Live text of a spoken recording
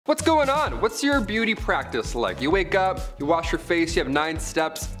What's going on? What's your beauty practice like? You wake up, you wash your face, you have 9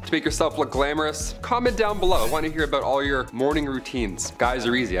 steps to make yourself look glamorous? Comment down below. I want to hear about all your morning routines. Guys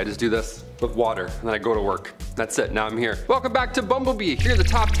are easy. I just do this with water and then I go to work. That's it. Now I'm here. Welcome back to Bumblebee. Here are the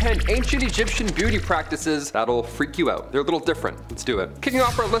top 10 ancient Egyptian beauty practices that'll freak you out. They're a little different. Let's do it. Kicking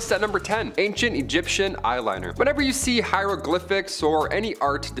off our list at number 10, ancient Egyptian eyeliner. Whenever you see hieroglyphics or any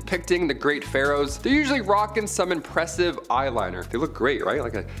art depicting the great pharaohs, they're usually rocking some impressive eyeliner. They look great, right?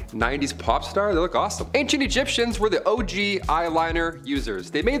 Like a 90s pop star. They look awesome. Ancient Egyptians were the OG eyeliner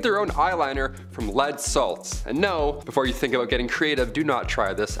users. They made their own eyeliner from lead salts. And no, before you think about getting creative, do not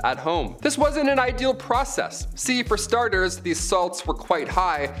try this at home. This wasn't an ideal process. See, for starters, these salts were quite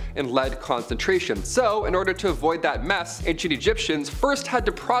high in lead concentration. So, in order to avoid that mess, ancient Egyptians first had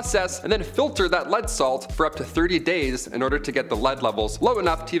to process and then filter that lead salt for up to 30 days in order to get the lead levels low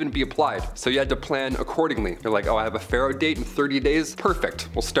enough to even be applied. So you had to plan accordingly. You're like, oh, I have a pharaoh date in 30 days? Perfect,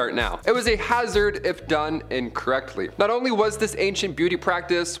 we'll start now. It was a hazard if done incorrectly. Not only was this ancient beauty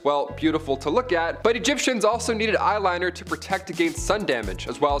practice, well, beautiful to look at, but Egyptians also needed eyeliner to protect against sun damage,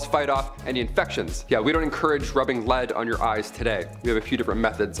 as well as fight off any infections. Yeah, we don't encourage rubbing lead on your eyes today. We have a few different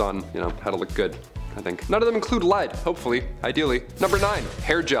methods on, how to look good. I think. None of them include lead, hopefully, ideally. Number 9,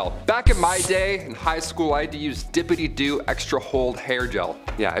 hair gel. Back in my day, in high school, I had to use Dippity-Doo Extra Hold hair gel.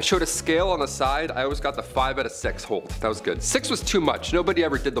 Yeah, it showed a scale on the side. I always got the 5 out of 6 hold. That was good. 6 was too much. Nobody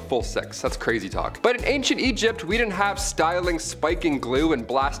ever did the full 6. That's crazy talk. But in ancient Egypt, we didn't have styling spiking glue and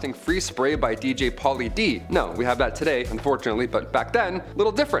blasting free spray by DJ Pauly D. No, we have that today, unfortunately, but back then, a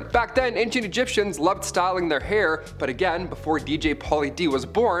little different. Back then, ancient Egyptians loved styling their hair, but again, before DJ Pauly D was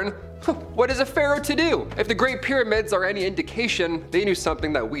born, what is a pharaoh to do? If the Great Pyramids are any indication, they knew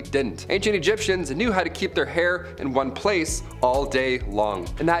something that we didn't. Ancient Egyptians knew how to keep their hair in one place all day long.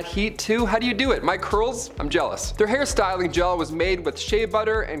 And that heat too, how do you do it? My curls? I'm jealous. Their hair styling gel was made with shea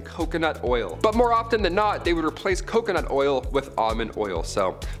butter and coconut oil. But more often than not, they would replace coconut oil with almond oil.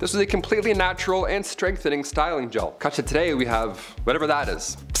 So this was a completely natural and strengthening styling gel. Gotcha, today we have whatever that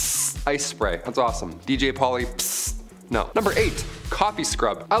is. Psst, ice spray. That's awesome. DJ Pauly, psst. No. Number 8, coffee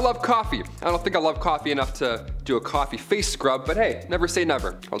scrub. I love coffee. I don't think I love coffee enough to do a coffee face scrub, but hey, never say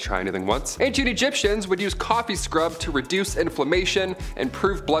never. I'll try anything once. Ancient Egyptians would use coffee scrub to reduce inflammation,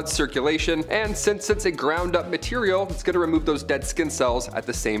 improve blood circulation, and since it's a ground up material, it's gonna remove those dead skin cells at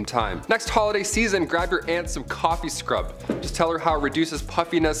the same time. Next holiday season, grab your aunt some coffee scrub. Just tell her how it reduces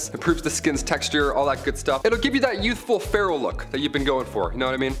puffiness, improves the skin's texture, all that good stuff. It'll give you that youthful pharaoh look that you've been going for, you know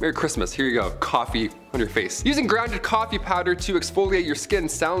what I mean? Merry Christmas, here you go, coffee on your face. Using grounded coffee powder to exfoliate your skin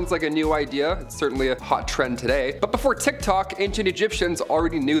sounds like a new idea. It's certainly a hot trend today. But before TikTok, ancient Egyptians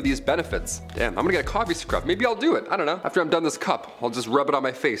already knew these benefits. Damn, I'm gonna get a coffee scrub. Maybe I'll do it. I don't know. After I'm done this cup, I'll just rub it on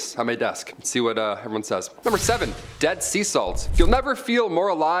my face at my desk and see what everyone says. Number 7, dead sea salt. You'll never feel more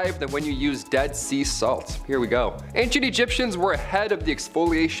alive than when you use dead sea salt. Here we go. Ancient Egyptians were ahead of the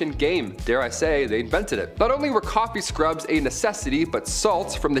exfoliation game. Dare I say, they invented it. Not only were coffee scrubs a necessity, but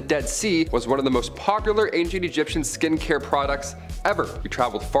salt from the Dead Sea was one of the most popular ancient Egyptian skincare products ever. We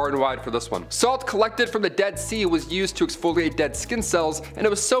traveled far and wide for this one. Salt collected from the Dead Sea was used to exfoliate dead skin cells, and it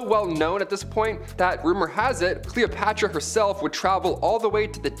was so well known at this point that rumor has it, Cleopatra herself would travel all the way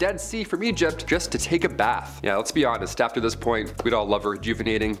to the Dead Sea from Egypt just to take a bath. Yeah, let's be honest, after this point, we'd all love a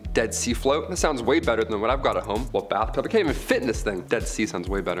rejuvenating Dead Sea float. That sounds way better than what I've got at home. Well, bathtub, I can't even fit in this thing. Dead Sea sounds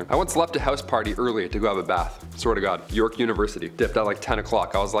way better. I once left a house party early to go have a bath. Swear to God. York University. Dipped at like 10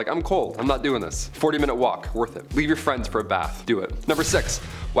 o'clock. I was like, I'm cold. I'm not doing this. 40-minute walk. Worth it. Leave your friends for a bath. Do it. Number 6,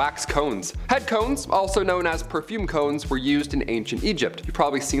 wax cones. Head cones, also known as perfume cones, were used in ancient Egypt. You've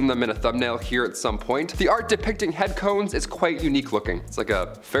probably seen them in a thumbnail here at some point. The art depicting head cones is quite unique looking. It's like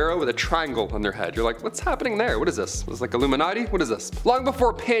a pharaoh with a triangle on their head. You're like, what's happening there? What is this? Was like Illuminati? What is this? Long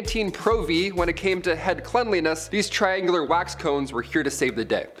before Pantene Pro V, when it came to head cleanliness, these triangular wax cones were here to save the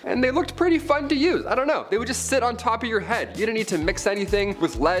day. And they looked pretty fun to use. I don't know. They would just sit on top of your head. You didn't need to mix anything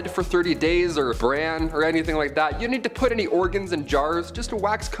with lead for 30 days or bran or anything like that. You didn't need to put any organs in jars. Just a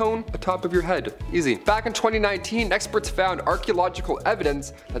wax cone atop of your head. Easy. Back in 2019, experts found archaeological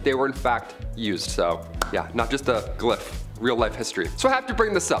evidence that they were in fact used. So yeah, not just a glyph. Real life history. So I have to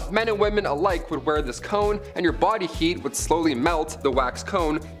bring this up. Men and women alike would wear this cone, and your body heat would slowly melt the wax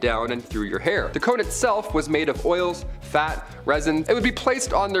cone down and through your hair. The cone itself was made of oils, fat, resin. It would be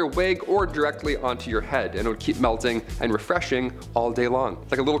placed on their wig or directly onto your head, and it would keep melting and refreshing all day long.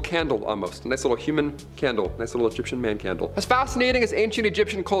 It's like a little candle almost. A nice little human candle. Nice little Egyptian man candle. As fascinating as ancient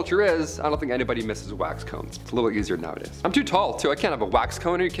Egyptian culture is, I don't think anybody misses wax cones. It's a little easier nowadays. I'm too tall too. I can't have a wax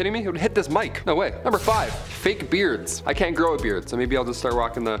cone. Are you kidding me? It would hit this mic. No way. Number 5, fake beards. I can't can't grow a beard, so maybe I'll just start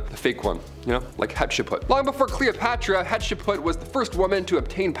rocking the fake one, you know, like Hatshepsut. Long before Cleopatra, Hatshepsut was the first woman to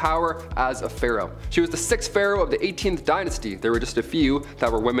obtain power as a pharaoh. She was the 6th pharaoh of the 18th dynasty. There were just a few that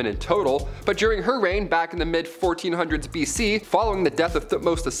were women in total, but during her reign back in the mid-1400s BC, following the death of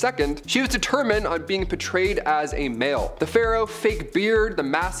Thutmose II, she was determined on being portrayed as a male. The pharaoh, fake beard, the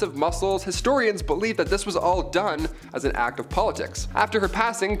massive muscles, historians believe that this was all done as an act of politics. After her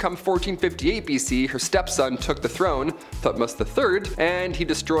passing, come 1458 BC, her stepson took the throne, Thutmose III, and he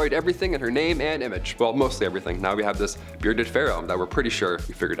destroyed everything in her name and image. Well, mostly everything. Now we have this bearded pharaoh that we're pretty sure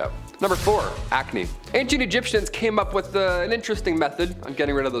we figured out. Number 4, acne. Ancient Egyptians came up with an interesting method on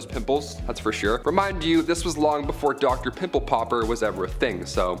getting rid of those pimples, that's for sure. Remind you, this was long before Dr. Pimple Popper was ever a thing,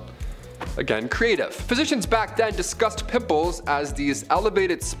 so again, creative. Physicians back then discussed pimples as these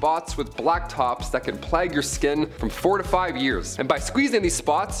elevated spots with black tops that can plague your skin from 4 to 5 years. And by squeezing these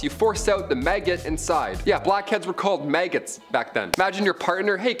spots, you force out the maggot inside. Yeah, blackheads were called maggots back then. Imagine your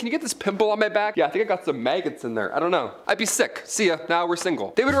partner, hey, can you get this pimple on my back? Yeah, I think I got some maggots in there. I don't know. I'd be sick. See ya, now we're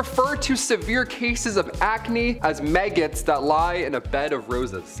single. They would refer to severe cases of acne as maggots that lie in a bed of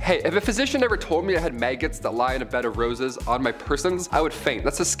roses. Hey, if a physician ever told me I had maggots that lie in a bed of roses on my persons, I would faint.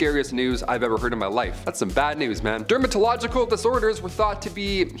 That's the scariest news I've ever heard in my life. That's some bad news, man. Dermatological disorders were thought to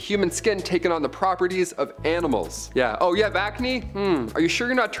be human skin taking on the properties of animals. Yeah, oh, you have acne? Are you sure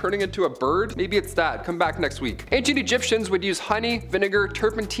you're not turning into a bird? Maybe it's that. Come back next week. Ancient Egyptians would use honey, vinegar,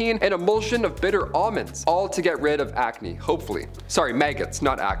 turpentine, and emulsion of bitter almonds, all to get rid of acne, hopefully. Sorry, maggots,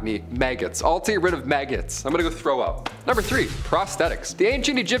 not acne, maggots. All to get rid of maggots. I'm gonna go throw up. Number 3, prosthetics. The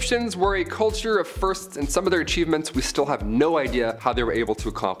ancient Egyptians were a culture of firsts, and some of their achievements we still have no idea how they were able to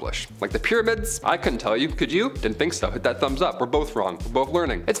accomplish. Like the pyramids, I couldn't tell you. Could you? Didn't think so. Hit that thumbs up. We're both wrong. We're both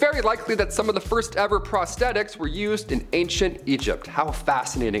learning. It's very likely that some of the first ever prosthetics were used in ancient Egypt. How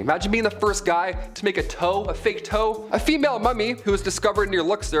fascinating. Imagine being the first guy to make a toe, a fake toe. A female mummy who was discovered near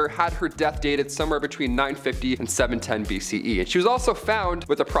Luxor had her death dated somewhere between 950 and 710 BCE. And she was also found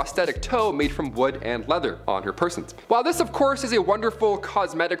with a prosthetic toe made from wood and leather on her person. While this of course is a wonderful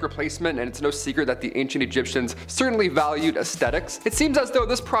cosmetic replacement, and it's no secret that the ancient Egyptians certainly valued aesthetics, it seems as though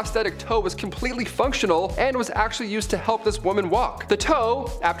this prosthetic toe was completely functional and was actually used to help this woman walk. The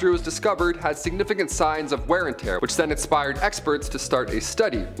toe, after it was discovered, had significant signs of wear and tear, which then inspired experts to start a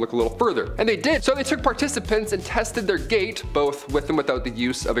study, look a little further. And they did. So they took participants and tested their gait, both with and without the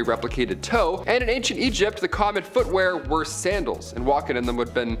use of a replicated toe. And in ancient Egypt, the common footwear were sandals, and walking in them would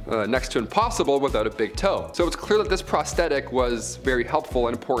have been next to impossible without a big toe. So it's clear that this prosthetic was very helpful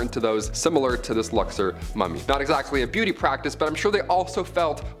and important to those similar to this Luxor mummy. Not exactly a beauty practice, but I'm sure they also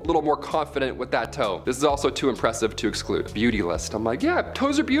felt a little more confident with that toe. This is also too impressive to exclude. Beauty list. I'm like, yeah,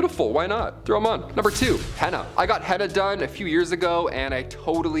 toes are beautiful. Why not? Throw them on. Number 2, henna. I got henna done a few years ago and I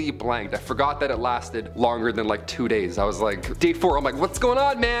totally blanked. I forgot that it lasted longer than like 2 days. I was like, day 4, I'm like, what's going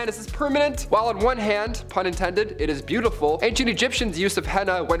on, man? Is this permanent? While on one hand, pun intended, it is beautiful, ancient Egyptians' use of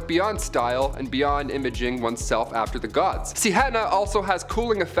henna went beyond style and beyond imaging oneself after the gods. See, henna also has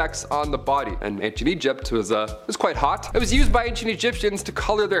cooling effects on the body, and ancient Egypt was quite hot. It was used by ancient Egyptians to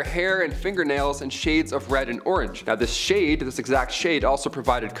color their hair and fingernails in shades of red and orange. Now this exact shade also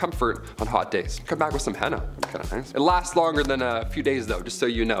provided comfort on hot days. Come back with some henna. Kind of nice. It lasts longer than a few days though, just so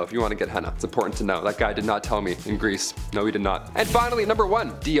you know if you want to get henna. It's important to know. That guy did not tell me in Greece. No, he did not. And finally, number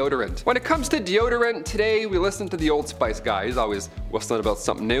 1, deodorant. When it comes to deodorant, today we listen to the Old Spice guy. He's always whistling about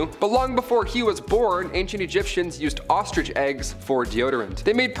something new. But long before he was born, ancient Egyptians used ostrich eggs for deodorant.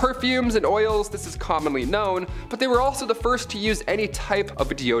 They made perfumes and oils, this is commonly known, but they were also the first to use any type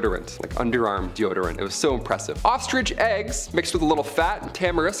of a deodorant, like underarm deodorant. It was so impressive. Ostrich eggs mixed with a little fat and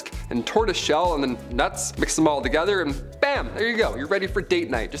tamarisk and tortoise shell and then nuts, mix them all together and bam, there you go. You're ready for date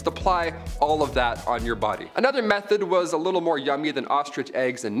night. Just apply all of that on your body. Another method was a little more yummy than ostrich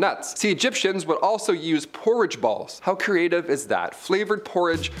eggs and nuts. See, Egyptians would also use porridge balls. How creative is that? Flavored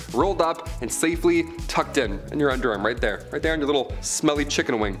porridge rolled up and safely tucked in your underarm right there on your little smelly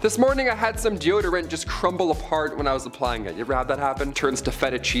chicken wing. This morning I had some deodorant just crumble apart when I was applying it. You ever have that happen? Turns to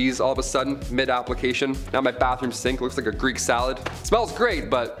feta cheese all of a sudden mid-application. Now my bathroom sink looks like a Greek salad. Smells great,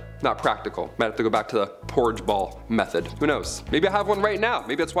 but not practical. Might have to go back to the porridge ball method. Who knows? Maybe I have one right now.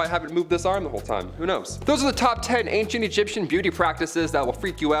 Maybe that's why I haven't moved this arm the whole time. Who knows? Those are the top 10 ancient Egyptian beauty practices that will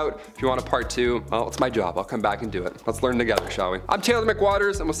freak you out. If you want a part 2, well, it's my job. I'll come back and do it. Let's learn together, shall we? I'm Taylor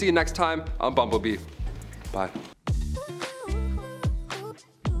McWaters, and we'll see you next time on Bumblebee. Bye.